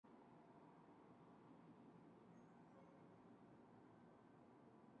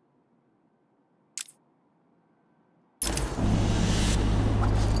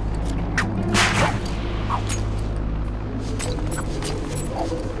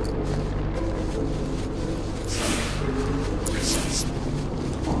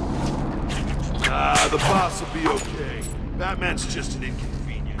The boss will be okay. Batman's just an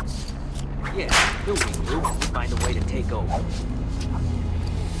inconvenience. Yeah, he'll regroup and find a way to take over.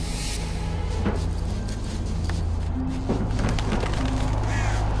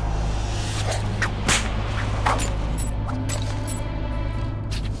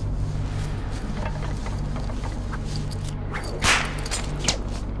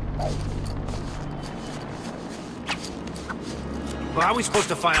 Well, how are we supposed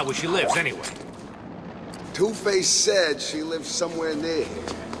to find out where she lives, anyway? Two-Face said she lives somewhere near here.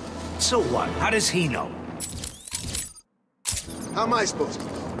 So what? How does he know? How am I supposed to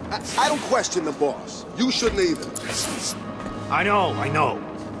know? I don't question the boss. You shouldn't either. I know.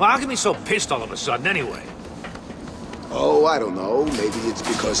 Well, how can he be so pissed all of a sudden, anyway? Oh, I don't know. Maybe it's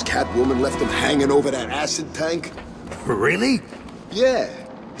because Catwoman left him hanging over that acid tank? Really? Yeah.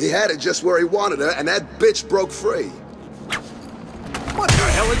 He had it just where he wanted her, and that bitch broke free. What the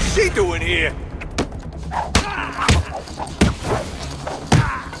hell is she doing here?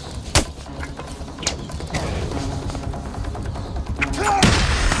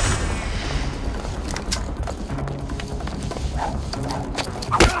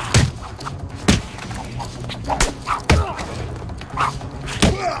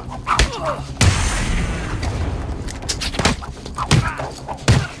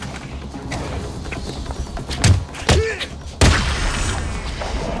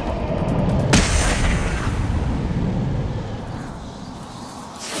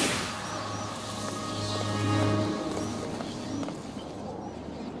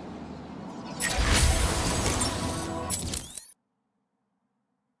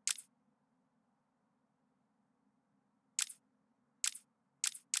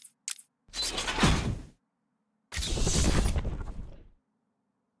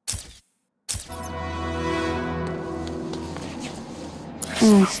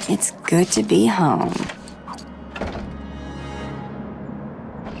 It's good to be home.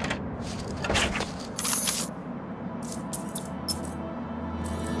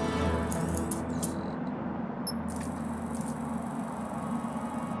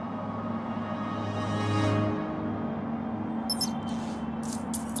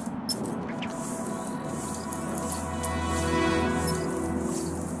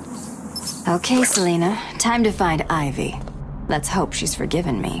 Okay, Selena, time to find Ivy. Let's hope she's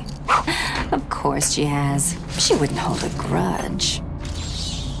forgiven me. Of course she has. She wouldn't hold a grudge.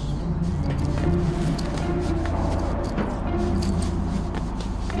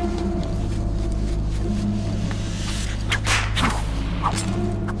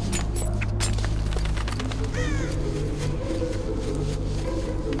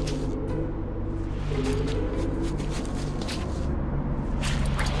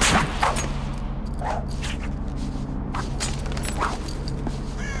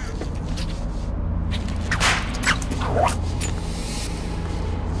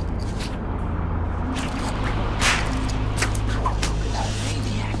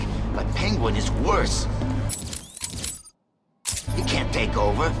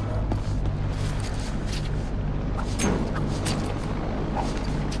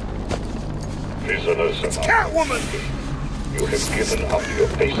 It's Catwoman! You have given up your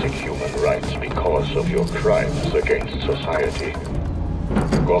basic human rights because of your crimes against society.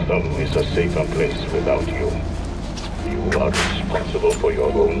 Gotham is a safer place without you. You are responsible for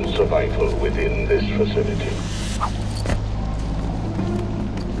your own survival within this facility.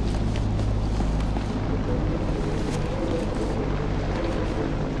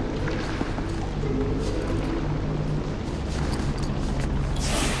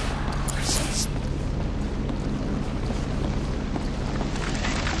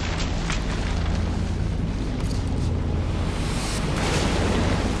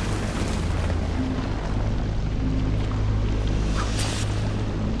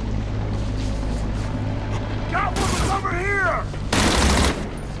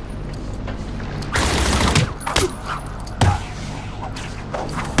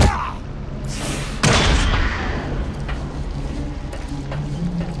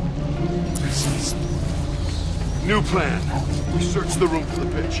 New plan. We search the room for the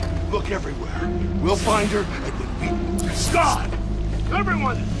bitch. Look everywhere. We'll find her, and then we... God!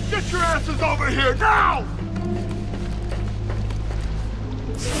 Everyone, get your asses over here, now!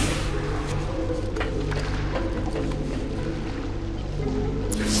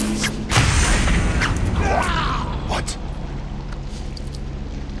 What?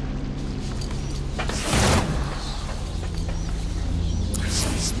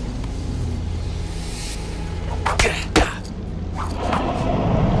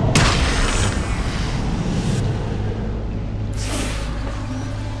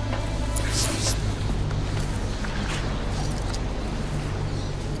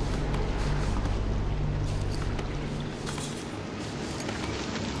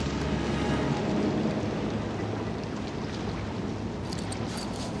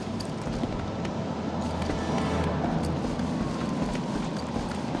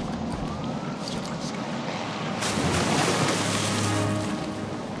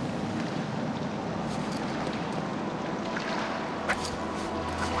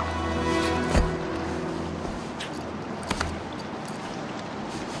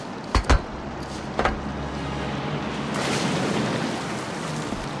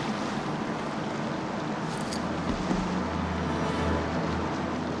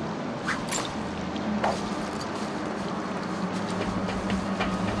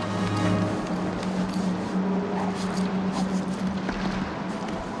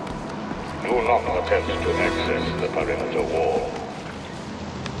 Do not attempt to access the perimeter wall.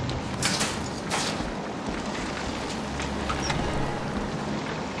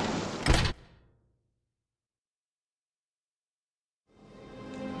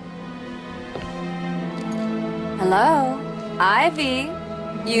 Hello? Ivy?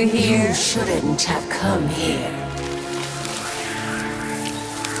 You here? You shouldn't have come here.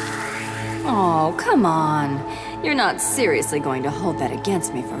 Oh, come on. You're not seriously going to hold that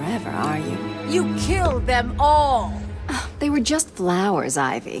against me forever, are you? You killed them all! They were just flowers,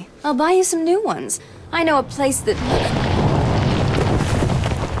 Ivy. I'll buy you some new ones. I know a place that...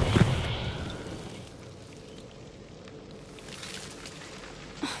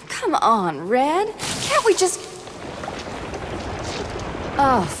 Come on, Red. Can't we just...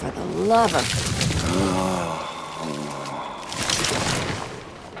 Oh, for the love of...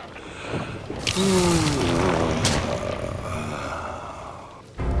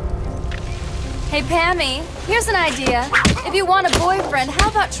 Hey, Pammy, here's an idea. If you want a boyfriend, how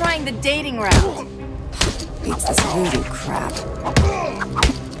about trying the dating route? Beats this voodoo crap.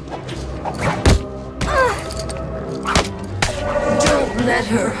 Don't let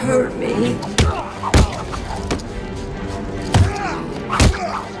her hurt me.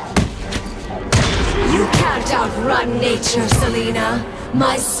 You can't outrun nature, Selena.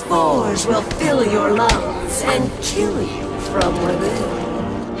 My spores will fill your lungs and kill you from within.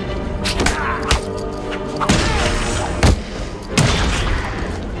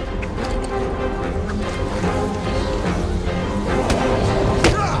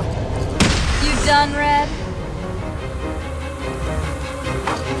 You done, Red?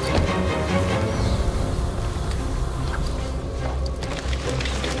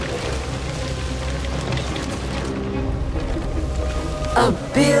 A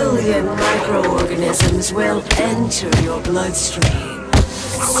billion microorganisms will enter your bloodstream.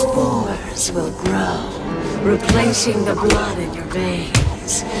 Spores will grow, replacing the blood in your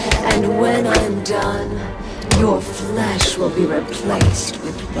veins. And when I'm done, your flesh will be replaced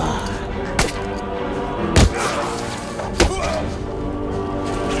with bark.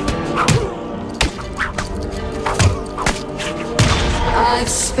 I've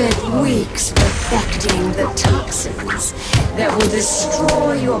spent weeks perfecting the toxins that will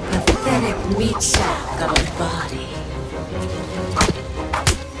destroy your pathetic meat sack of a body.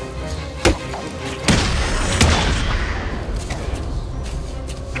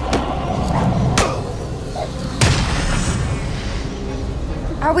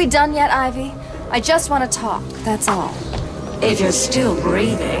 Are we done yet, Ivy? I just want to talk, that's all. If you're still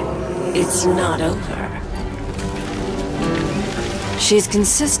breathing, it's not over. She's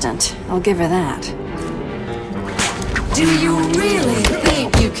consistent, I'll give her that. Do you really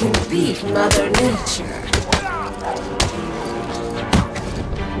think you can beat Mother Nature?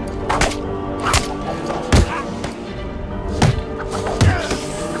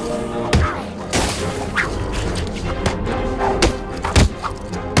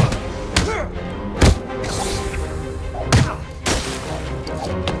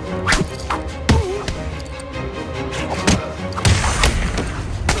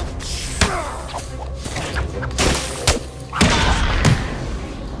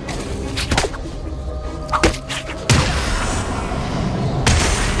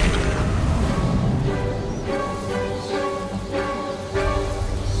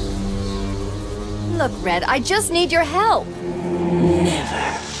 Look, Red, I just need your help.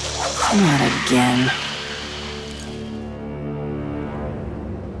 Never. Not again.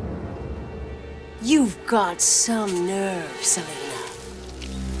 You've got some nerve, Selena.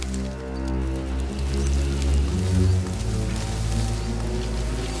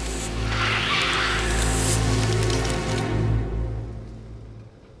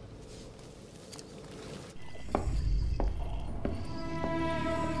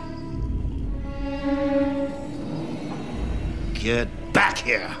 Get back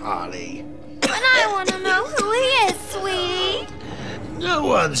here, Harley. And I want to know who he is, sweetie. No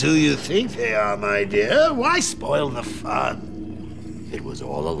one's who you think they are, my dear. Why spoil the fun? It was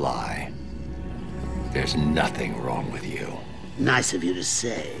all a lie. There's nothing wrong with you. Nice of you to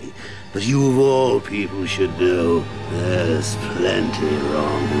say, but you of all people should know there's plenty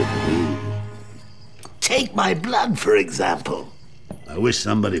wrong with me. Take my blood, for example. I wish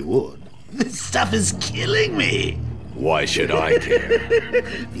somebody would. This stuff is killing me. Why should I care?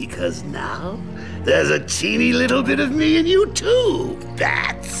 Because now, there's a teeny little bit of me in you too,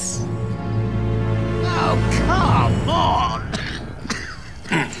 Bats. Oh, come on.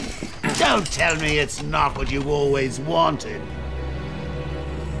 Don't tell me it's not what you've always wanted.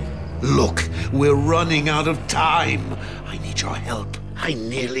 Look, we're running out of time. I need your help. I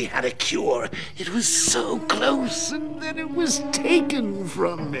nearly had a cure. It was so close, and then it was taken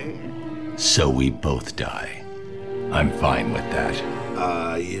from me. So we both die. I'm fine with that.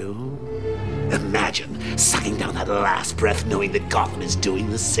 Are you? Imagine sucking down that last breath knowing that Gotham is doing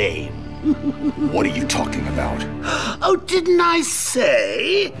the same. What are you talking about? Oh, didn't I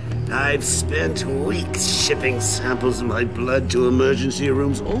say? I've spent weeks shipping samples of my blood to emergency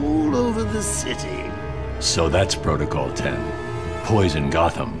rooms all over the city. So that's Protocol 10. Poison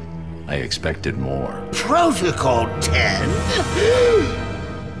Gotham. I expected more. Protocol 10?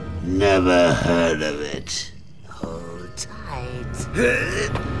 Never heard of it. Hold tight.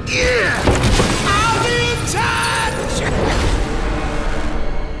 I'll be in touch!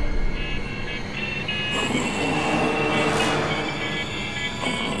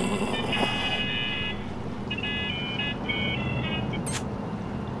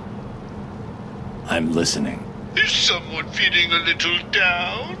 I'm listening. Is someone feeling a little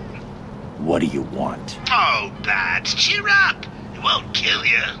down? What do you want? Oh, Bats, cheer up. It won't kill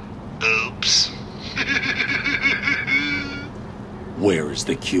you. Oops. Where is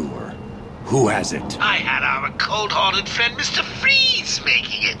the cure? Who has it? I had our cold-hearted friend Mr. Freeze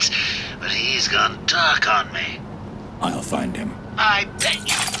making it, but he's gone dark on me. I'll find him. I bet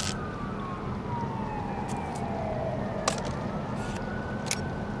you.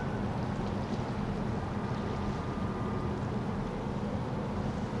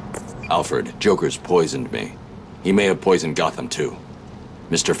 Alfred, Joker's poisoned me. He may have poisoned Gotham too.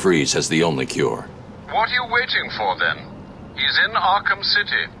 Mr. Freeze has the only cure. What are you waiting for then? He's in Arkham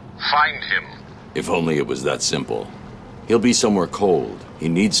City. Find him. If only it was that simple. He'll be somewhere cold. He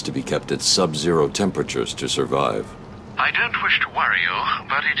needs to be kept at sub-zero temperatures to survive. I don't wish to worry you,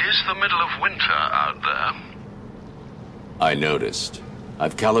 but it is the middle of winter out there. I noticed.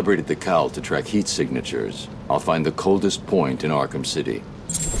 I've calibrated the cowl to track heat signatures. I'll find the coldest point in Arkham City.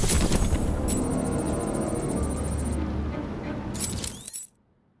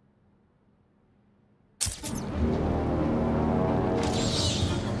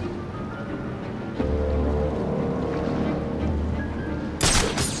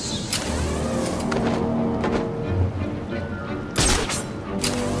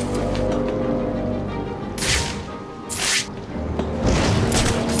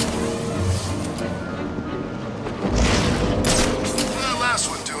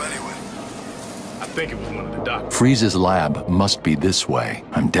 Freeze's lab must be this way.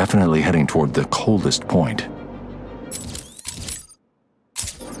 I'm definitely heading toward the coldest point.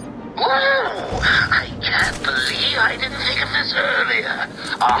 Whoa! I can't believe I didn't think of this earlier.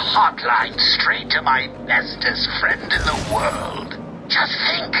 A hotline straight to my bestest friend in the world. Just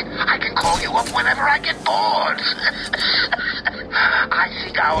think, I can call you up whenever I get bored. I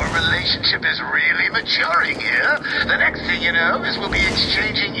think our relationship is really maturing here. The next thing you know is we'll be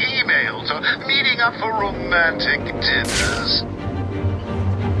exchanging emails or meeting up for romantic dinners.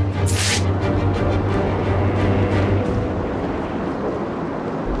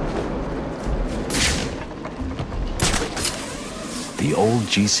 The old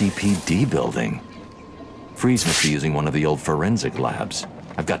GCPD building. Freeze must be using one of the old forensic labs.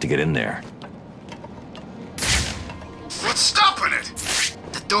 I've got to get in there. What's stopping it?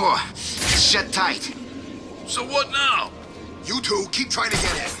 The door. It's shut tight. So what now? You two keep trying to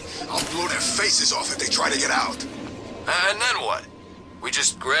get in. I'll blow their faces off if they try to get out. And then what? We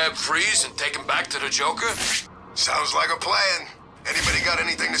just grab Freeze and take him back to the Joker? Sounds like a plan. Anybody got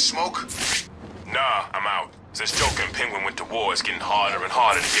anything to smoke? Nah, I'm out. Since Joker and Penguin went to war, it's getting harder and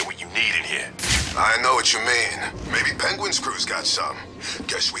harder to get what you need in here. I know what you mean. Maybe Penguin's crew's got some.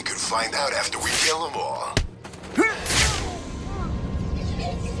 Guess we could find out after we kill them all.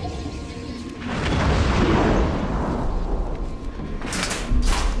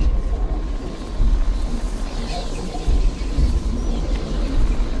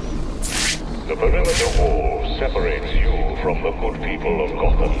 The perimeter wall separates you from the good people of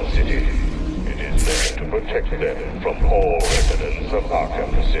Gotham City. It is there to protect them from all residents of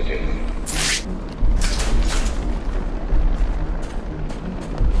Arkham City.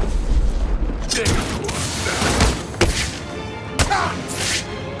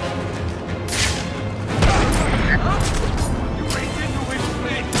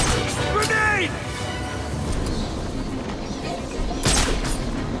 Grenade!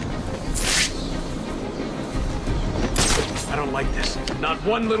 I don't like this. Not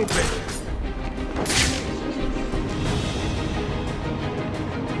one little bit.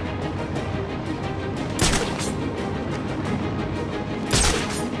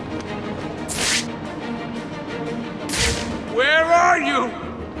 Where are you?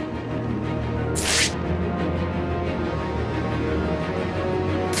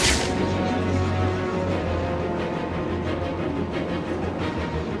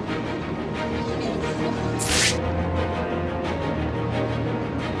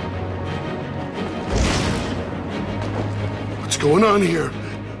 going on here?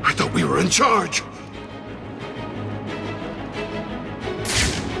 I thought we were in charge.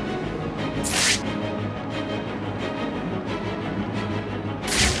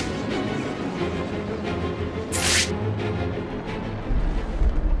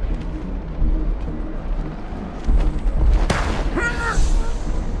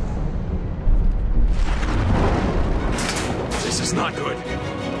 This is not good.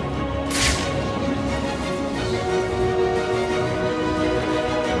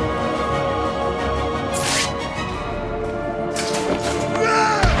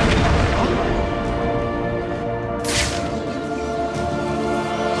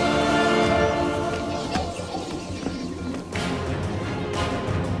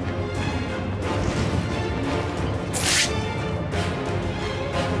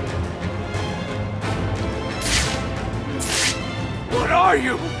 What are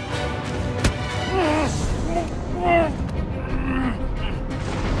you?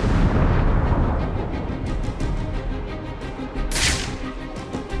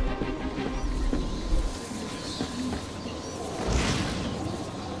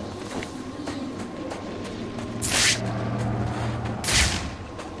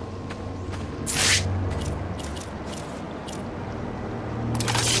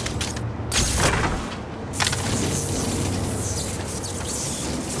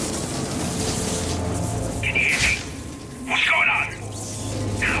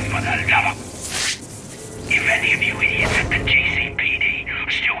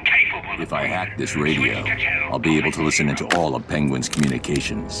 If I hack this radio, I'll be able to listen into all of Penguin's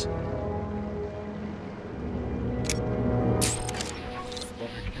communications.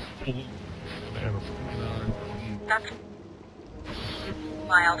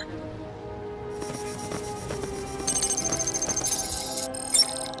 Wild.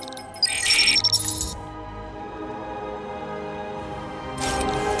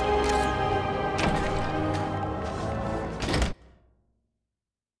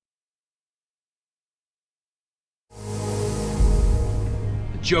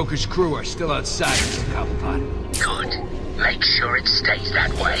 Joker's crew are still outside, Mr. Cobblepot. Good. Make sure it stays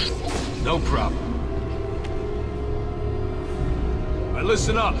that way. No problem. All right,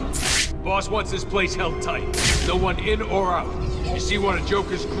 listen up. Boss wants this place held tight. No one in or out. You see one of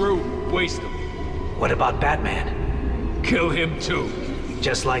Joker's crew, waste them. What about Batman? Kill him too.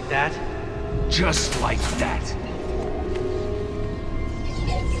 Just like that? Just like that.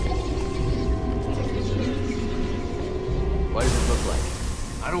 What does it look like?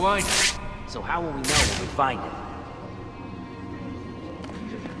 How do I know? So how will we know when we find it?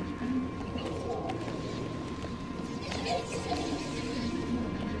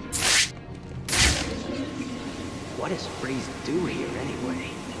 What does Freeze do here anyway?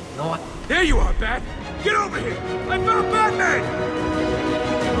 No, what? There you are, Bat! Get over here! I found Batman!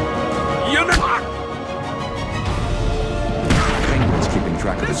 You're not... Penguin's keeping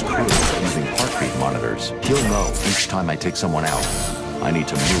track of his crew using heartbeat monitors. He'll know each time I take someone out. I need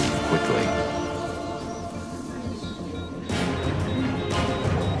to move quickly.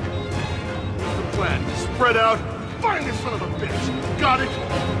 The plan. Spread out. Find this son of a bitch. Got it?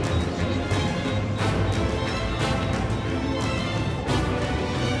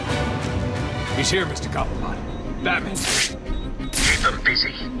 He's here, Mr. Cobblepot. Batman's here. Keep him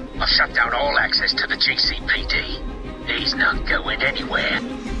busy. I'll shut down all access to the GCPD. He's not going anywhere.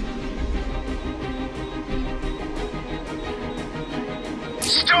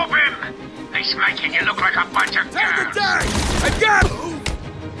 Stop him! He's making you look like a bunch of girls. I got him!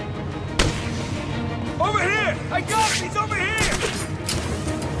 Over here! I got him! He's over here!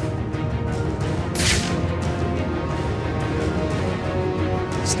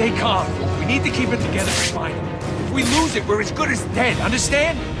 Stay calm. We need to keep it together to find him. If we lose it, we're as good as dead.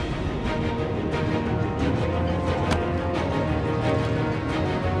 Understand?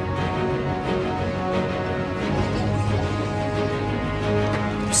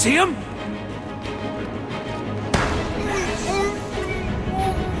 See him?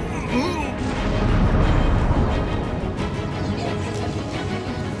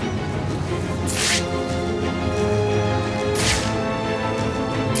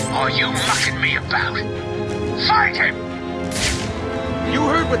 Are you mucking me about? Fight him! You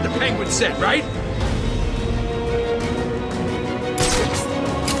heard what the Penguin said, right?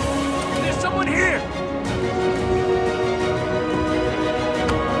 There's someone here!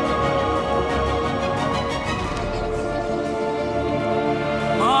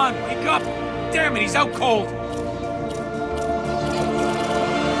 Come on, wake up! Damn it, he's out cold!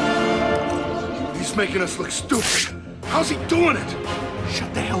 He's making us look stupid. How's he doing it?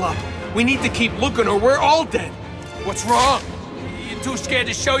 Shut the hell up. We need to keep looking or we're all dead. What's wrong? Too scared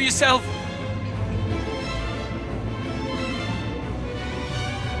to show yourself?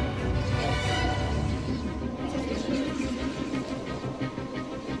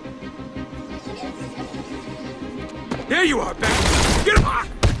 There you are, Batman! Get him!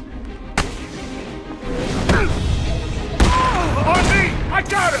 On me! I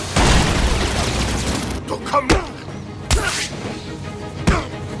got him! Don't come now!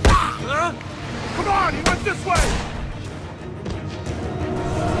 Huh? Come on, he went this way!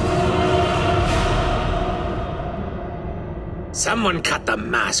 Someone cut the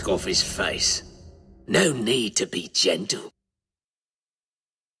mask off his face. No need to be gentle.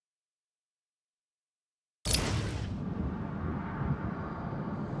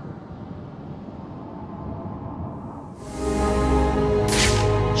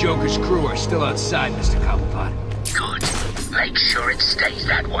 Joker's crew are still outside, Mr. Cobblepot. Good. Make sure it stays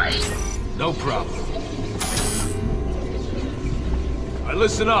that way. No problem. Alright,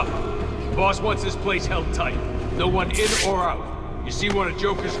 listen up. The boss wants this place held tight. No one in or out. You see one of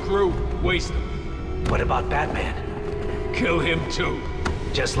Joker's crew, waste them. What about Batman? Kill him too.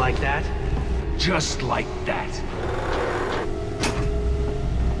 Just like that? Just like that.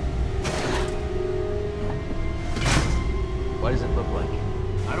 What does it look like?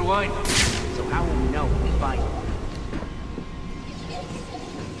 How do I know? So how will we know when we find him?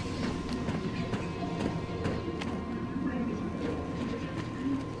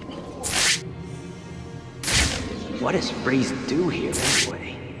 What does Freeze do here,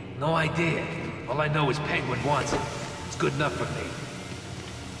 anyway? No idea. All I know is Penguin wants it. It's good enough for me.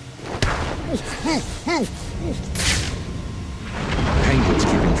 Penguin's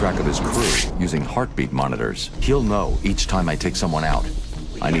keeping track of his crew, using heartbeat monitors. He'll know each time I take someone out.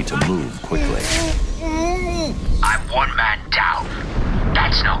 I need to move quickly. I'm one man down.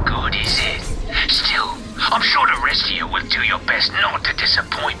 That's not good, is it? Still, I'm sure the rest of you will do your best not to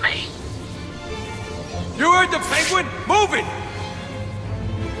disappoint me. You heard the Penguin? Move it!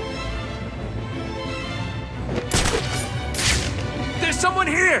 There's someone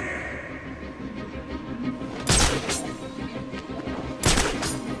here!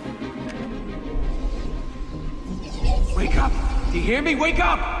 Wake up! Do you hear me? Wake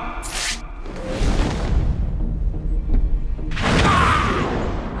up!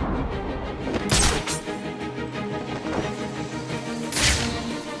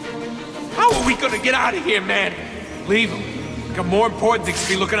 How are we gonna get out of here, man? Leave him. Got more important things to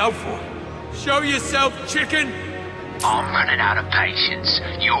be looking out for. Show yourself, chicken! I'm running out of patience.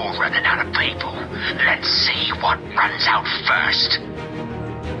 You're running out of people. Let's see what runs out first.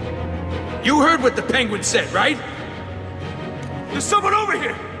 You heard what the Penguin said, right? There's someone over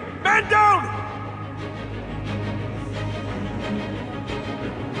here! Man down!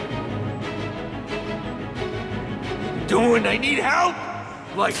 Doing? I need help?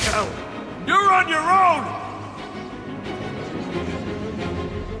 Like hell. You're on your own!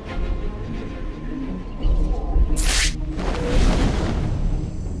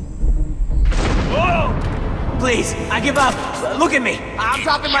 Whoa! Please, I give up. Look at me. I'm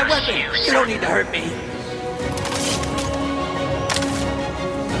dropping my weapon. You don't need to hurt me.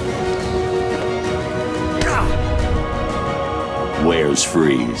 Where's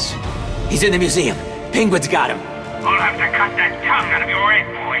Freeze? He's in the museum. Penguin's got him. I'll have to cut that tongue out of your head,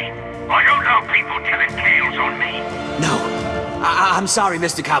 boy. I don't know people telling tales on me. No. I'm sorry,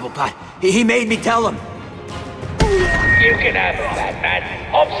 Mr. Cobblepot. He made me tell him. You can have it, Batman.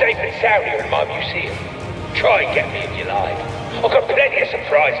 I'm safe and sound here in my museum. Try and get me if you like. I've got plenty of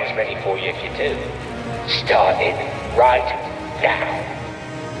surprises ready for you if you do. Starting right now.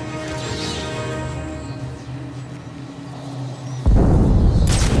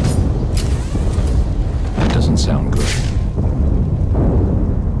 That doesn't sound good.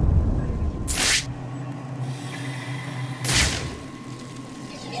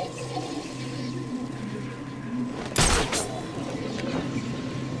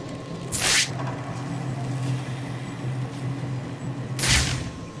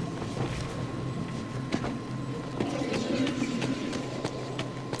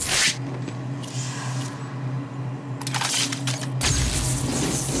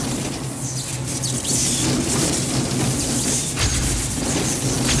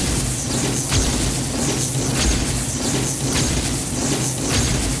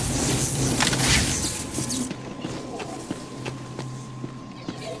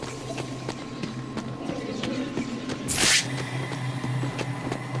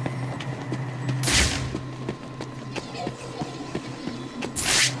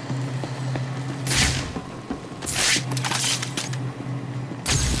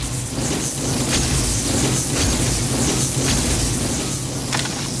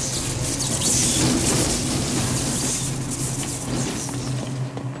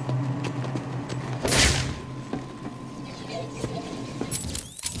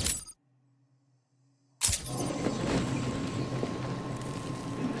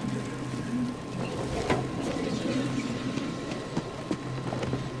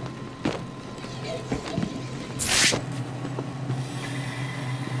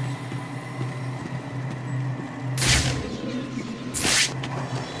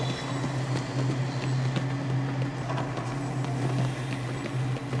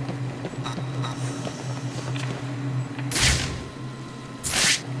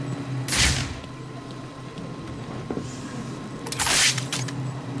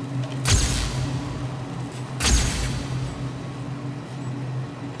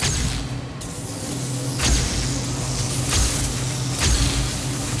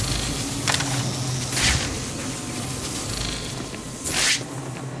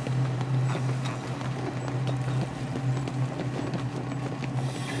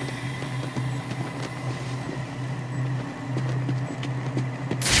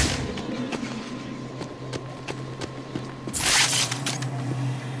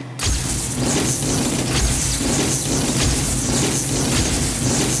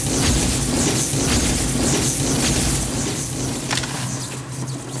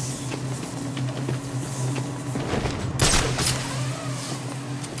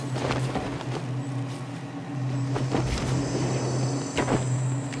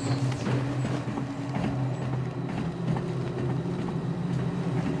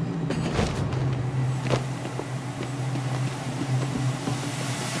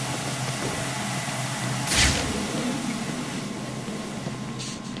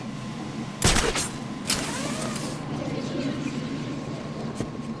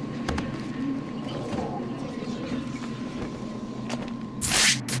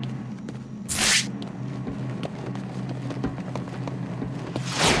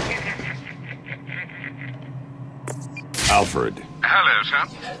 Alfred. Hello, sir.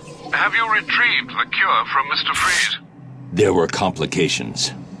 Have you retrieved the cure from Mr. Freeze? There were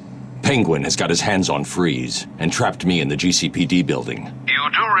complications. Penguin has got his hands on Freeze and trapped me in the GCPD building. You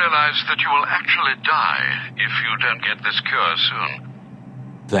do realize that you will actually die if you don't get this cure soon.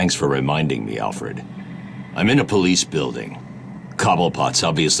 Thanks for reminding me, Alfred. I'm in a police building. Cobblepot's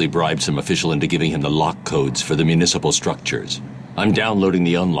obviously bribed some official into giving him the lock codes for the municipal structures. I'm downloading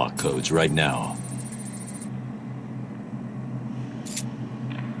the unlock codes right now.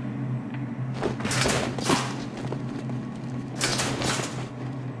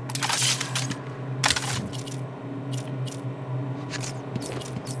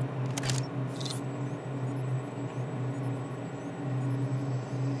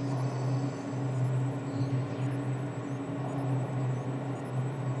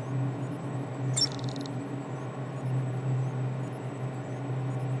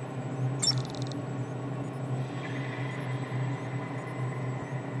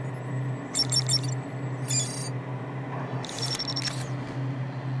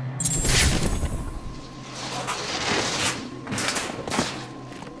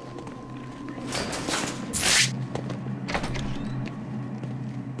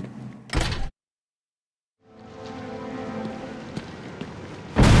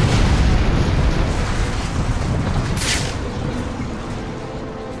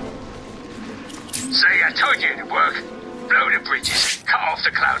 See, I told you it'd work. Blow the bridges, cut off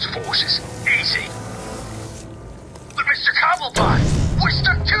the Cloud's forces. Easy. But Mr. Cobblepot, we're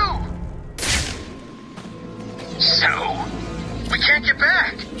stuck too! So, we can't get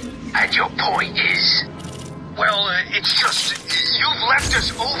back. And your point is? Well, it's just, you've left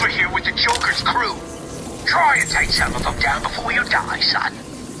us over here with the Joker's crew. Try and take some of them down before you die, son.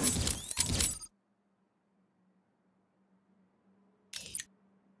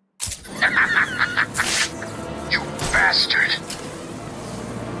 You bastard.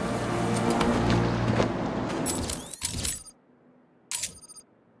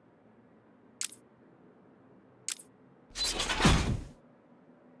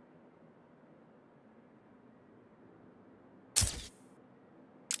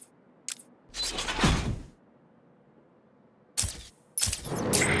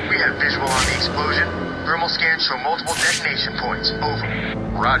 We have visual on the explosion. Thermal scans show multiple detonation points. Over.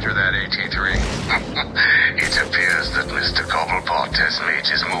 Roger that, AT3. It appears that Mr. Cobblepot has made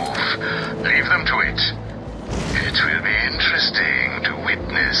his move. Leave them to it. It will be interesting to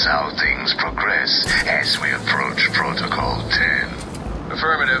witness how things progress as we approach Protocol 10.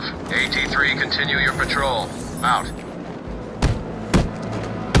 Affirmative. AT3, continue your patrol. Out.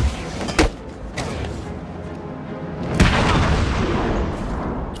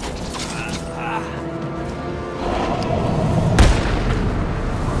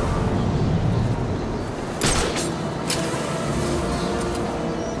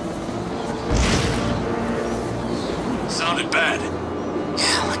 Sounded bad.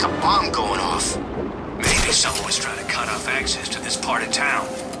 Yeah, like a bomb going off. Maybe someone was trying to cut off access to this part of town.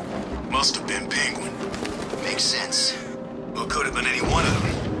 Must have been Penguin. Makes sense. Well, could have been any one of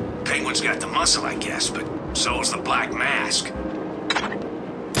them. Penguin's got the muscle, I guess, but so's the Black Mask.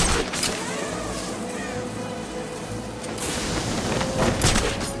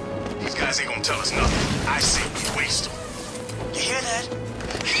 These guys ain't gonna tell us nothing. I say we waste them. You hear that?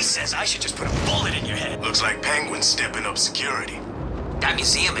 He says I should just put a bullet in your head. Looks like Penguin's stepping up security. That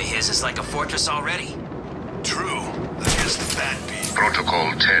museum of his is like a fortress already. True. I guess the Batbeat.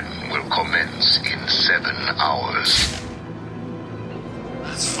 Protocol 10 will commence in 7 hours.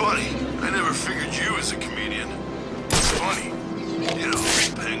 That's funny. I never figured you as a comedian. It's funny. You know,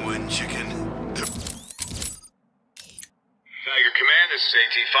 Penguin, chicken. Tiger Command, this is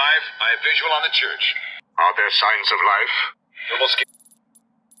AT5. I have visual on the church. Are there signs of life? Thermal scan.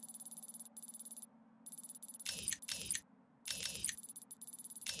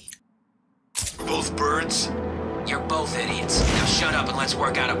 Both birds? You're both idiots. Now shut up and let's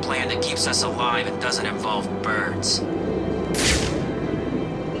work out a plan that keeps us alive and doesn't involve birds.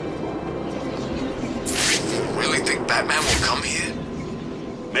 Really think Batman will come here?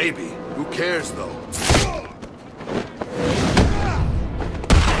 Maybe. Who cares, though?